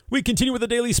We continue with the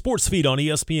daily sports feed on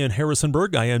ESPN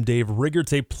Harrisonburg. I am Dave Rigger.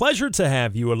 It's a pleasure to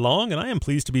have you along, and I am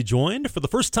pleased to be joined for the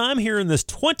first time here in this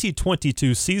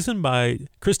 2022 season by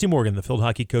Christy Morgan, the field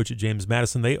hockey coach at James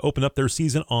Madison. They open up their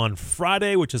season on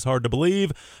Friday, which is hard to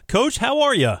believe. Coach, how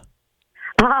are you?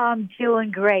 I'm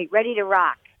doing great. Ready to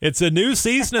rock. It's a new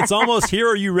season. It's almost here.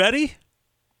 Are you ready?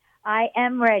 I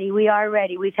am ready. We are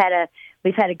ready. We've had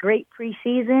a great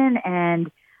preseason, and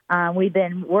we've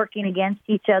been working against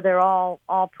each other all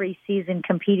preseason,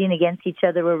 competing against each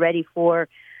other. We're ready for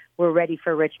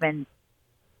Richmond.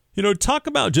 You know, talk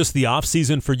about just the off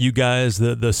season for you guys,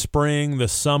 the spring, the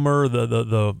summer,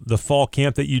 the fall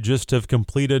camp that you just have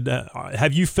completed.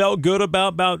 Have you felt good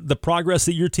about the progress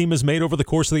that your team has made over the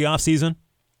course of the off season?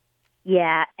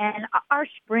 Yeah, and our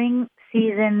spring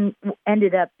season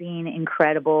ended up being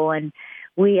incredible, and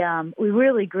we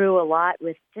really grew a lot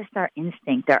with just our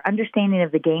instinct, our understanding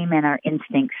of the game and our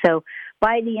instinct. So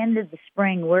by the end of the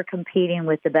spring, we're competing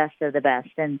with the best of the best,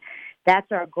 and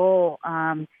that's our goal.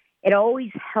 It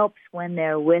always helps when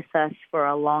they're with us for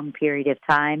a long period of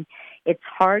time. It's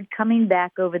hard coming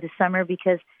back over the summer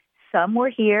because some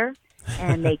were here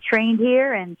and they trained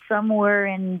here, and some were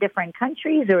in different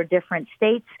countries or different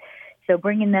states. So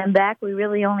bringing them back, we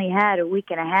really only had a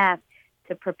week and a half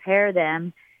to prepare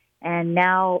them. And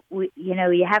now,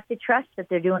 you have to trust that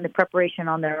they're doing the preparation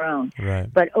on their own.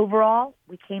 Right. But overall,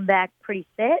 we came back pretty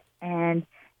fit, and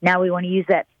now we want to use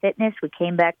that fitness. We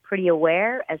came back pretty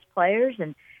aware as players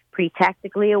and pretty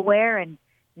tactically aware, and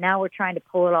now we're trying to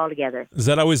pull it all together. Does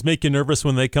that always make you nervous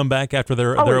when they come back after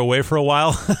they're away for a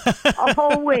while?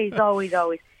 Always.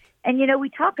 And, we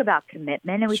talk about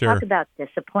commitment, and we talk about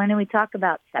discipline, and we talk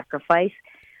about sacrifice.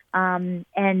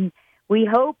 And we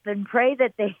hope and pray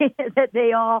that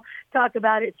they all talk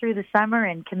about it through the summer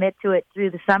and commit to it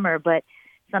through the summer. But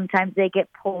sometimes they get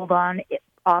pulled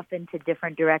off into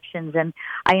different directions, and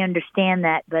I understand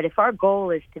that. But if our goal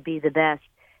is to be the best,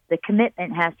 the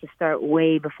commitment has to start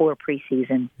way before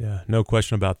preseason. Yeah, no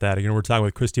question about that. We're talking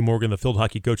with Christy Morgan, the field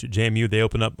hockey coach at JMU. They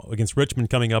open up against Richmond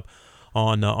coming up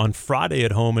on Friday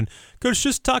at home. And Coach,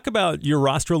 just talk about your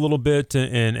roster a little bit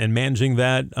and managing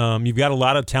that. You've got a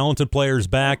lot of talented players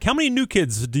back. How many new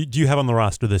kids do you have on the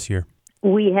roster this year?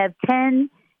 We have 10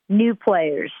 new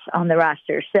players on the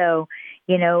roster. So,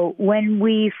 when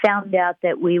we found out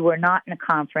that we were not in a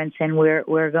conference and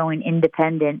we're going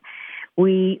independent,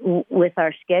 with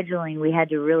our scheduling, we had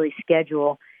to really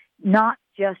schedule not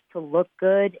just to look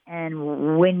good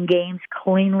and win games,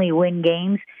 cleanly win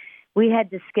games. We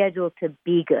had to schedule to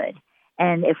be good.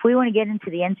 And if we want to get into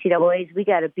the NCAAs, we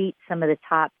got to beat some of the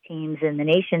top teams in the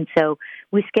nation. So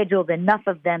we scheduled enough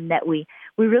of them that we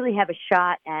really have a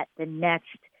shot at the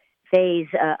next phase,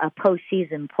 a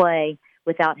postseason play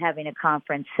without having a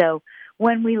conference. So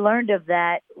when we learned of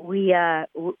that, we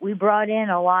brought in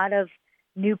a lot of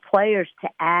new players to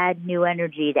add new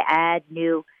energy, to add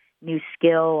new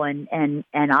skill and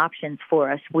options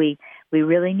for us. We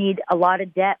really need a lot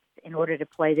of depth in order to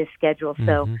play this schedule.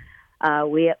 So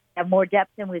we have more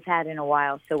depth than we've had in a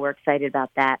while, so we're excited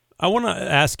about that. I want to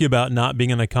ask you about not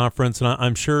being in a conference, and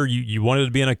I'm sure you wanted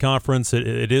to be in a conference.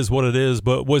 It is what it is,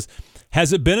 but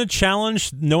has it been a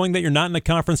challenge knowing that you're not in a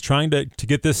conference, trying to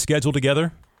get this schedule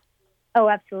together? Oh,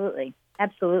 absolutely.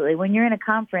 Absolutely. When you're in a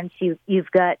conference, you've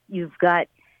got games.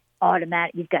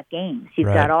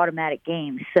 You've got automatic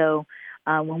games. So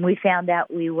when we found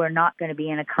out we were not going to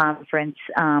be in a conference,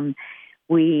 and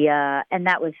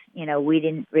that was, we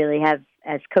didn't really have,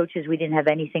 as coaches, we didn't have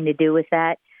anything to do with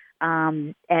that.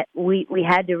 We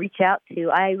had to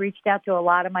I reached out to a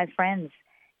lot of my friends,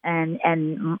 and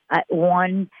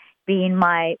one being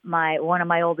one of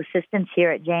my old assistants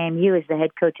here at JMU is the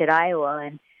head coach at Iowa,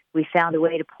 and we found a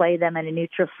way to play them at a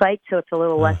neutral site, so it's a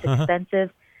little less expensive.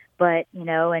 But,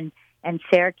 and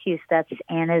Syracuse, that's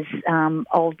Anna's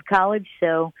old college,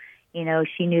 so,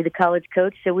 she knew the college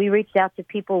coach. So we reached out to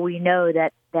people we know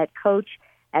that coach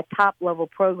at top-level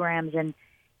programs and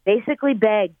basically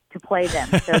begged to play them.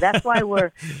 So that's why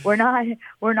we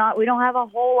don't have a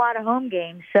whole lot of home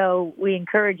games. So we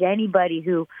encourage anybody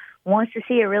who wants to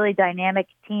see a really dynamic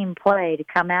team play to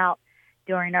come out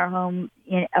during our home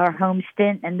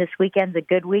stint, and this weekend's a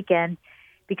good weekend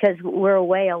because we're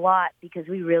away a lot because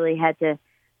we really had to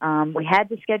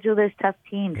schedule those tough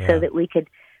teams so that we could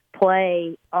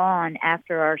play on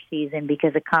after our season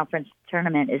because a conference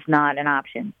tournament is not an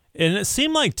option. And it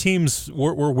seemed like teams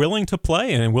were willing to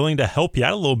play and willing to help you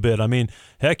out a little bit. I mean,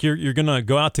 heck, you're going to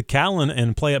go out to Cal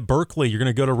and play at Berkeley. You're going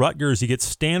to go to Rutgers. You get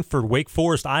Stanford, Wake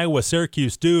Forest, Iowa,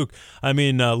 Syracuse, Duke. I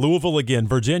mean, Louisville again,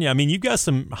 Virginia. I mean, you've got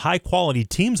some high-quality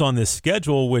teams on this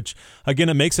schedule, which, again,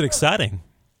 it makes it exciting.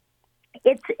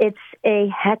 It's a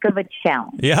heck of a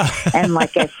challenge. Yeah. And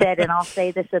like I said, and I'll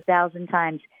say this 1,000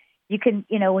 times, you can,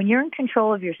 when you're in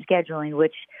control of your scheduling,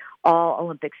 which all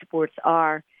Olympic sports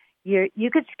are, you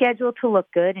could schedule to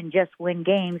look good and just win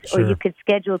games, Sure. or you could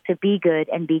schedule to be good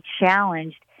and be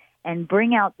challenged and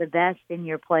bring out the best in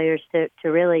your players to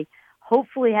really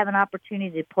hopefully have an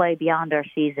opportunity to play beyond our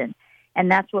season. And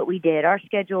that's what we did. Our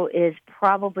schedule is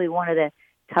probably one of the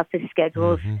toughest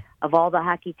schedules of all the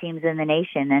hockey teams in the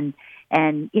nation.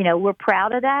 And we're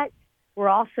proud of that. We're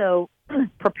also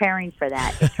preparing for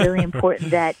that. It's really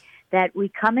important that we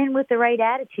come in with the right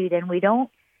attitude and we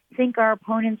don't think our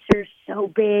opponents are so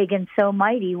big and so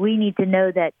mighty. We need to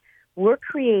know that we're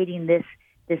creating this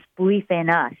belief in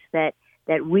us that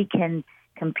we can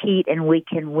compete and we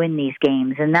can win these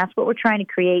games. And that's what we're trying to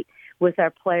create with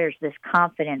our players, this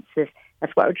confidence.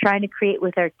 That's what we're trying to create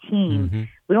with our team.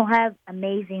 We don't have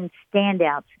amazing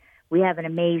standouts. We have an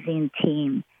amazing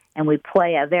team, and we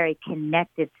play a very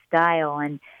connected style.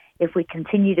 And if we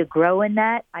continue to grow in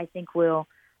that, I think we'll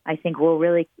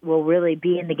really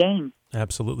be in the game.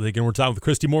 Absolutely. Again, we're talking with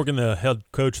Christy Morgan, the head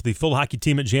coach of the field hockey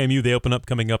team at JMU. They open up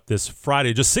coming up this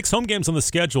Friday. Just 6 home games on the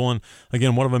schedule, and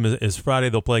again, one of them is Friday.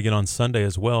 They'll play again on Sunday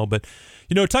as well. But,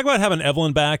 talk about having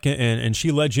Evelyn back, and she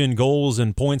led you in goals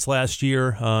and points last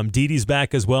year. Dee Dee's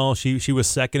back as well. She was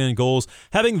second in goals.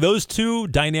 Having those two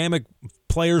dynamic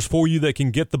players for you that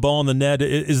can get the ball in the net,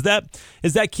 is that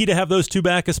key to have those two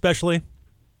back especially?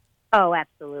 Oh,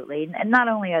 absolutely. And not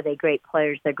only are they great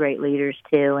players, they're great leaders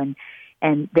too. And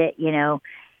that,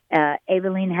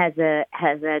 Evelyn has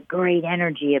a great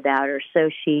energy about her. So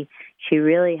she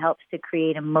really helps to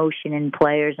create emotion in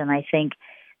players. And I think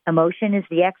emotion is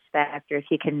the X factor if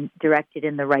you can direct it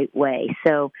in the right way.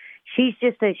 So she's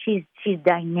she's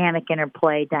dynamic in her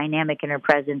play, dynamic in her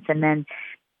presence. And then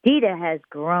Dita has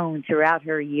grown throughout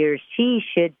her years. She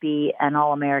should be an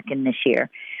All-American this year.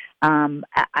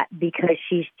 Because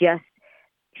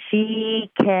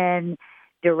she can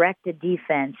direct the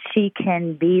defense. She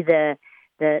can be the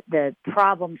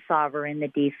problem solver in the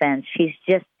defense.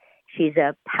 Has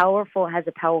a powerful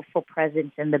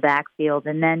presence in the backfield,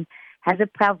 and then has a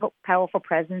powerful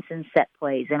presence in set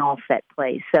plays and all set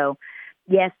plays. So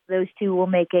yes, those two will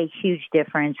make a huge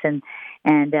difference, and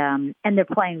they're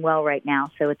playing well right now.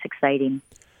 So it's exciting.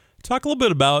 Talk a little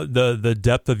bit about the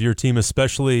depth of your team,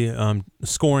 especially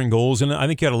scoring goals. And I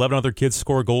think you had 11 other kids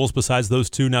score goals besides those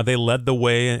two. Now, they led the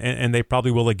way, and they probably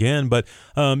will again. But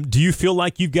do you feel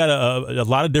like you've got a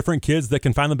lot of different kids that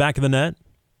can find the back of the net?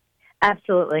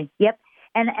 Absolutely. Yep.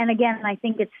 And again, I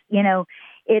think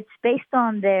it's based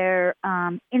on their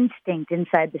instinct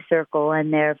inside the circle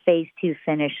and their phase 2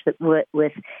 finish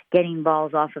with getting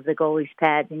balls off of the goalie's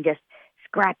pads and just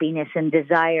scrappiness and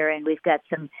desire. And we've got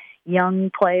some young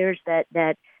players that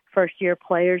first-year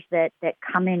players that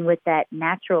come in with that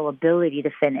natural ability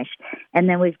to finish. And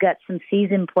then we've got some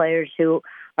seasoned players who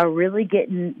are really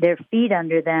getting their feet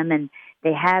under them, and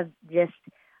they have just,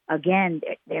 again,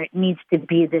 there needs to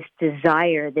be this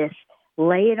desire, this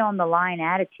lay it on the line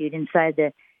attitude inside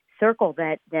the circle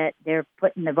that they're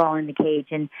putting the ball in the cage.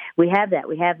 And we have that.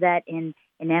 We have that in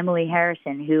Emily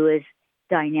Harrison, who is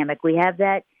dynamic. We have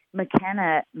that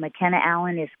McKenna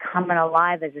Allen is coming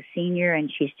alive as a senior,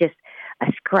 and she's just a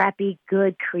scrappy,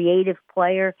 good, creative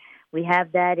player. We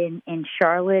have that in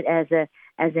Charlotte as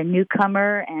a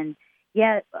newcomer, and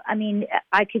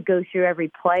I could go through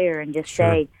every player and just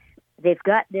say they've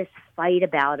got this fight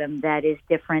about them that is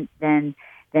different than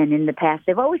in the past.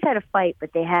 They've always had a fight,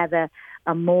 but they have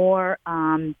a more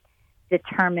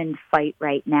determined fight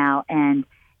right now, and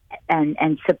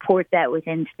support that with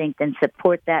instinct and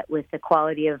support that with the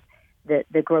quality of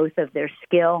the growth of their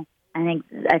skill.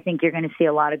 I think you're going to see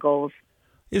a lot of goals.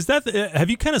 Is that have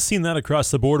you kind of seen that across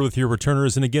the board with your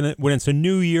returners? And again, when it's a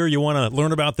new year, you want to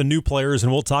learn about the new players,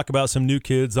 and we'll talk about some new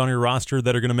kids on your roster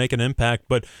that are going to make an impact.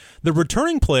 But the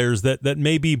returning players that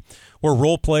maybe were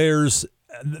role players,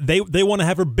 they want to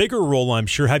have a bigger role, I'm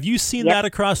sure. Have you seen that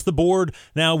across the board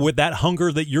now with that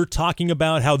hunger that you're talking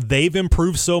about, how they've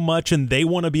improved so much and they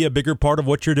want to be a bigger part of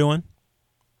what you're doing?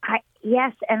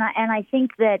 Yes, and I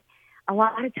think that a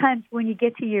lot of times when you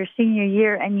get to your senior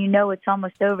year and it's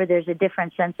almost over, there's a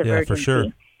different sense of urgency. For sure.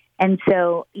 And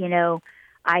so,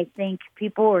 I think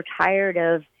people are tired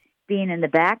of being in the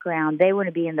background. They want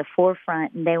to be in the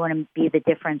forefront, and they want to be the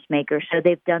difference maker. So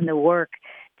they've done the work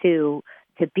to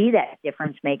be that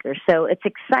difference maker. So it's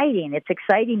exciting. It's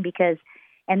exciting because,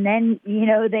 and then,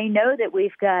 they know that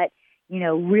we've got,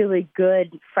 really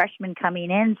good freshmen coming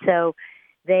in. So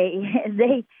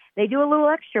they do a little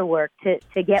extra work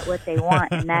to get what they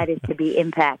want, and that is to be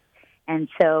impact. And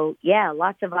so,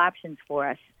 lots of options for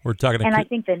us. We're talking. And I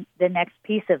think the next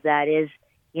piece of that is,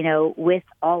 with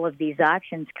all of these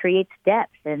options creates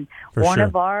depth. And For one sure.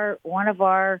 of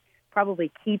our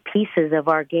probably key pieces of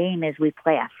our game is we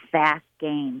play a fast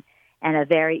game, and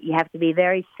you have to be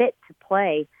very fit to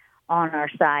play on our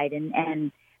side.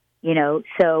 And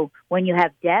so when you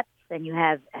have depth and you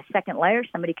have a second layer,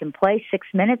 somebody can play 6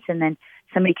 minutes and then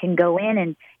somebody can go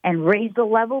in and raise the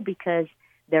level because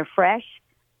they're fresh.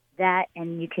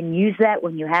 And you can use that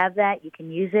when you have that. You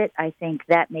can use it. I think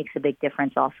that makes a big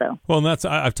difference also. Well, and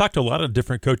I've talked to a lot of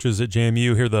different coaches at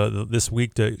JMU here this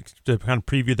week to kind of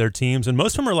preview their teams, and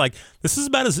most of them are like, this is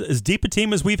about as deep a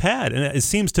team as we've had. And it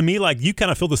seems to me like you kind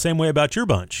of feel the same way about your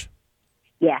bunch.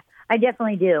 Yeah, I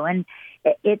definitely do. And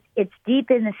it's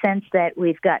deep in the sense that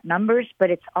we've got numbers,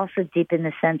 but it's also deep in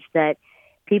the sense that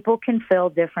people can fill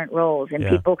different roles, and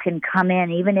people can come in,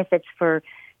 even if it's for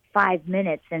 5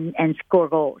 minutes and score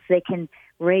goals. They can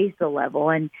raise the level.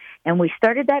 And we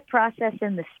started that process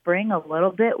in the spring a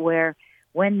little bit, where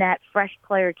when that fresh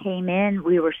player came in,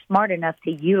 we were smart enough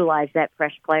to utilize that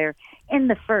fresh player in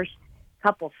the first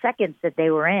couple seconds that they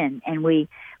were in. And we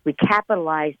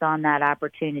capitalized on that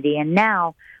opportunity. And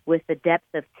now with the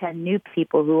depth of 10 new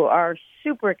people who are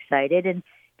super excited, and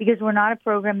because we're not a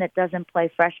program that doesn't play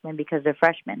freshmen because they're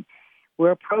freshmen,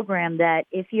 we're a program that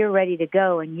if you're ready to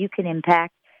go and you can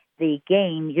impact the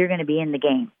game, you're going to be in the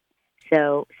game.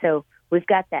 So we've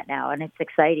got that now, and it's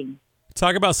exciting.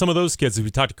 Talk about some of those kids. If we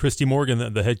talked to Christy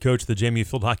Morgan, the head coach of the JMU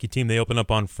field hockey team, they open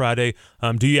up on Friday.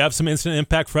 Do you have some instant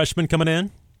impact freshmen coming in?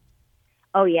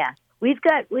 Oh yeah, we've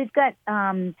got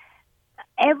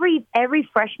every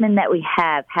freshman that we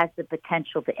have has the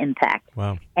potential to impact.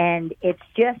 Wow. And it's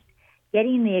just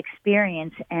getting the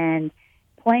experience and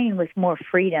playing with more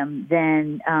freedom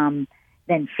than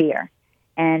fear.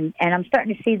 And I'm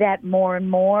starting to see that more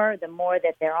and more. The more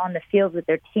that they're on the field with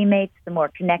their teammates, the more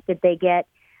connected they get.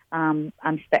 I'm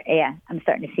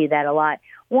starting to see that a lot.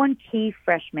 One key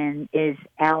freshman is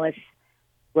Alice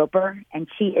Roper, and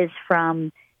she is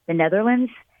from the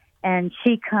Netherlands, and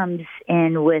she comes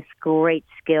in with great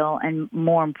skill and,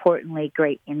 more importantly,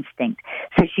 great instinct.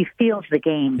 So she feels the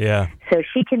game. Yeah. So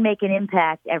she can make an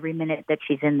impact every minute that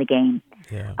she's in the game.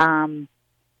 Yeah.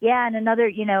 And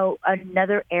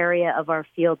another area of our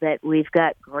field that we've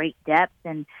got great depth,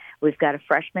 and we've got a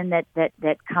freshman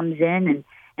that comes in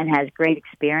and has great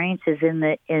experience is in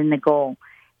the goal.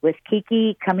 With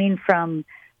Kiki coming from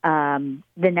the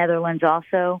Netherlands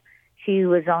also, she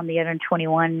was on the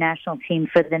under-21 national team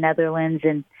for the Netherlands,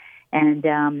 and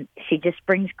she just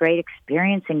brings great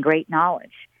experience and great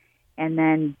knowledge. And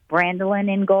then Brandolyn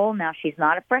in goal. Now she's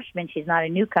not a freshman, she's not a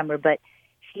newcomer, but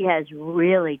she has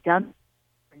really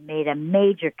made a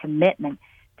major commitment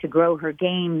to grow her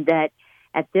game, that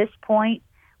at this point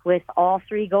with all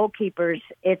three goalkeepers,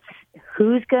 it's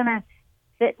who's going to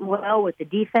fit well with the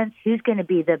defense, who's going to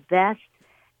be the best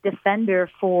defender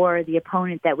for the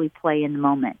opponent that we play in the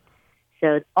moment.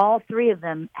 So all three of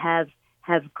them have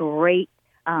great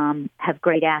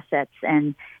assets,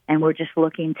 and we're just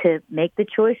looking to make the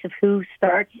choice of who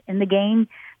starts in the game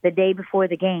the day before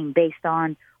the game based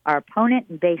on our opponent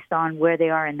and based on where they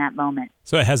are in that moment.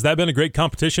 So has that been a great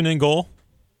competition in goal?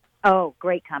 Oh,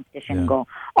 great competition in goal.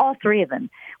 All three of them.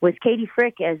 With Katie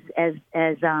Frick as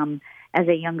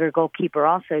a younger goalkeeper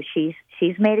also, she's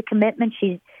made a commitment.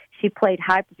 She played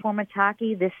high performance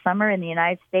hockey this summer in the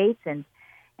United States, and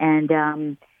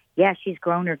she's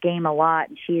grown her game a lot.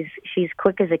 She's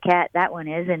quick as a cat, that one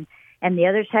is, and the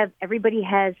others everybody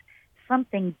has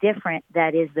something different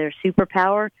that is their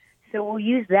superpower. So we'll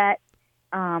use that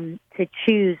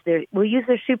we'll use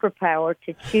their superpower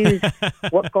to choose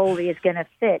what goalie is going to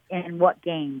fit in what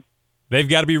game. They've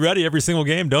got to be ready every single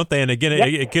game, don't they? And again,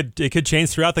 it could change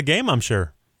throughout the game, I'm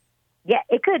sure. Yeah,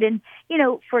 it could. And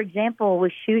for example,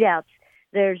 with shootouts,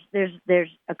 there's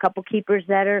a couple keepers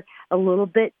that are a little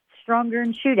bit stronger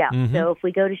in shootouts. Mm-hmm. So if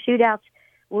we go to shootouts,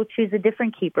 we'll choose a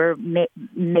different keeper,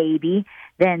 maybe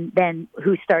than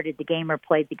who started the game or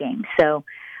played the game. So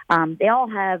they all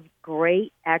have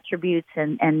great attributes,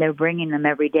 and they're bringing them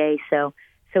every day. So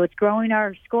it's growing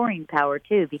our scoring power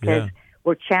too, because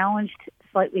we're challenged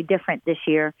slightly different this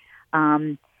year.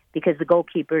 Because the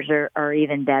goalkeepers are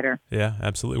even better. Yeah,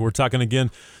 absolutely. We're talking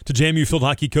again to JMU field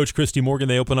hockey coach Christy Morgan.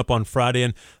 They open up on Friday.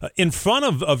 And in front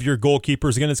of your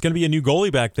goalkeepers, again, it's going to be a new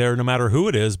goalie back there no matter who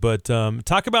it is. But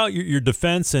talk about your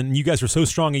defense. And you guys were so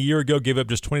strong a year ago, gave up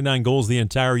just 29 goals the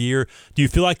entire year. Do you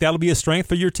feel like that'll be a strength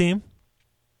for your team?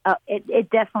 It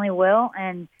definitely will.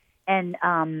 And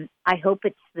I hope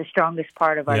it's the strongest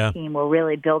part of our team. We're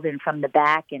really building from the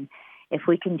back, and if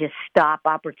we can just stop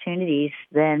opportunities,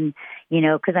 then,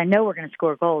 because I know we're going to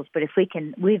score goals, but if we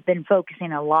can, we've been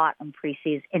focusing a lot on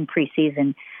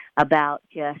preseason about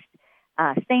just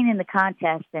staying in the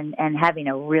contest and having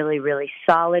a really, really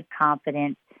solid,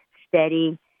 confident,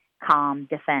 steady, calm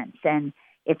defense. And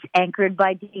it's anchored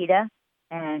by Dita,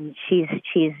 and she's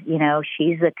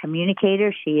the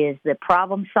communicator. She is the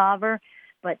problem solver.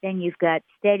 But then you've got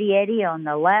Steady Eddie on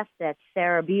the left. That's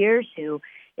Sarah Beers, who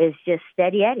is just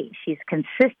Steady Eddie. She's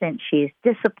consistent. She's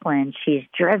disciplined. She's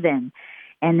driven.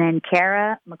 And then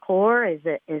Kara McClure is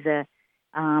a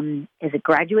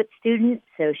graduate student,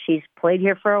 so she's played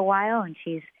here for a while, and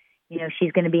she's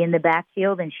going to be in the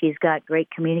backfield, and she's got great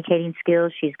communicating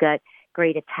skills. She's got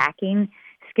great attacking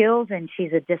skills, and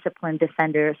she's a disciplined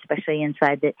defender, especially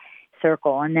inside the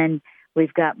circle. And then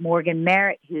we've got Morgan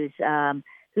Merritt, who's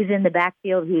in the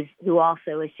backfield, who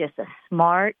also is just a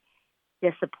smart,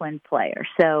 disciplined player.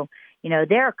 So,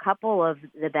 there are a couple of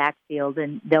the backfield,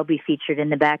 and they'll be featured in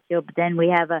the backfield. But then we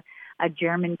have a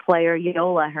German player,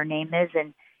 Yola, her name is,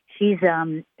 and she's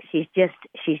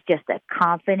just a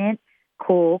confident,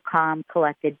 cool, calm,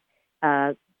 collected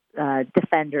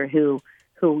defender who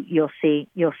you'll see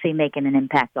making an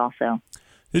impact also.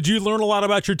 Did you learn a lot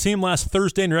about your team last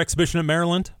Thursday in your exhibition at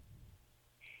Maryland?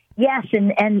 Yes,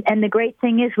 and the great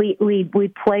thing is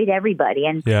we played everybody,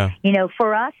 and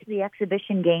for us the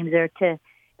exhibition games are to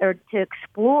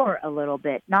explore a little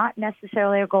bit. Not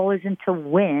necessarily our goal isn't to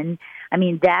win. I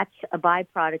mean, that's a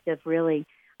byproduct of really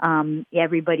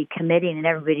everybody committing and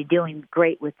everybody doing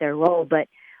great with their role. But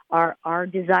our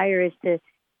desire is to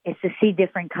see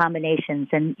different combinations.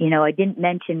 And I didn't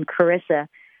mention Carissa,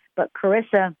 but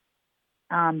Carissa,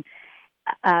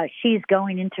 she's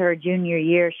going into her junior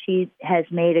year. She has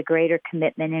made a greater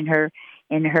commitment in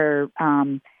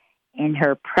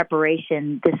her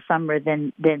preparation this summer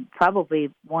than probably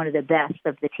one of the best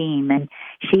of the team. And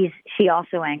she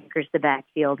also anchors the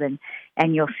backfield,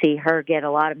 and you'll see her get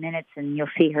a lot of minutes, and you'll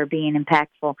see her being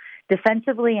impactful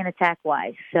defensively and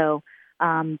attack-wise. So,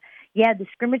 the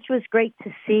scrimmage was great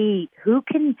to see who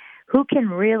can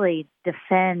really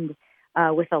defend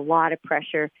with a lot of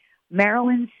pressure.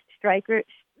 Maryland's striker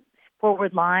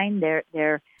forward line,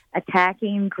 their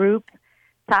attacking group,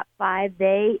 top 5,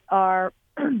 they are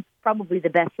probably the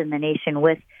best in the nation,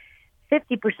 with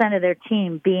 50% of their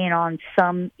team being on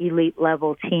some elite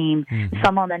level team,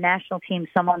 some on the national team,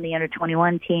 some on the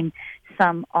under-21 team,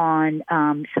 some on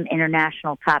some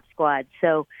international top squads.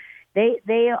 So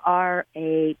they are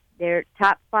their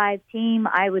top 5 team,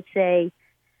 I would say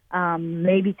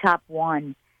maybe top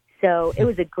 1. So it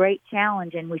was a great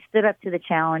challenge, and we stood up to the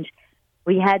challenge.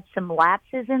 We had some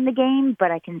lapses in the game,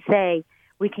 but I can say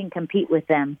we can compete with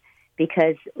them,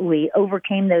 because we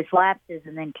overcame those lapses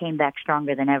and then came back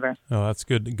stronger than ever. Oh, that's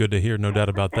good. Good to hear. No doubt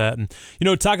about that. And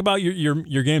talk about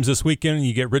your games this weekend.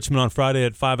 You get Richmond on Friday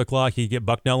at 5:00. You get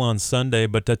Bucknell on Sunday.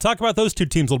 But talk about those two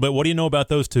teams a little bit. What do you know about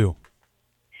those two?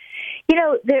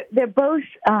 They're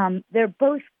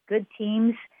both good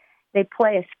teams. They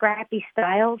play a scrappy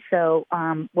style. So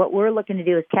what we're looking to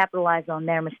do is capitalize on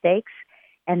their mistakes,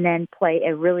 and then play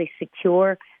a really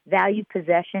secure, value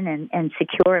possession and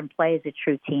secure and play as a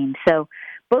true team. So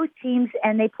both teams,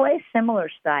 and they play a similar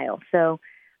style. So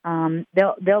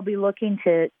they'll be looking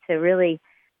to really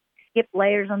skip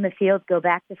layers on the field, go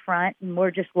back to front, and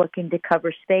we're just looking to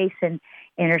cover space and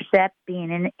intercept,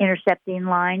 intercepting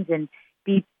lines, and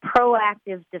be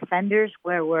proactive defenders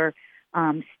where we're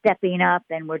stepping up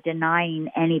and we're denying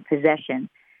any possession.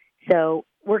 So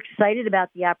we're excited about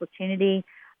the opportunity,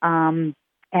 and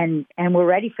we're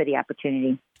ready for the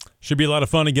opportunity. Should be a lot of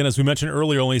fun. Again, as we mentioned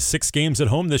earlier, only 6 games at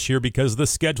home this year because of the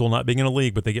schedule not being in a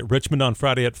league. But they get Richmond on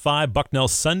Friday at 5, Bucknell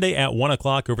Sunday at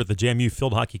 1:00 over at the JMU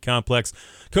Field Hockey Complex.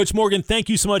 Coach Morgan, thank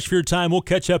you so much for your time. We'll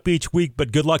catch up each week,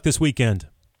 but good luck this weekend.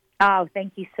 Oh,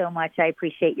 thank you so much. I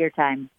appreciate your time.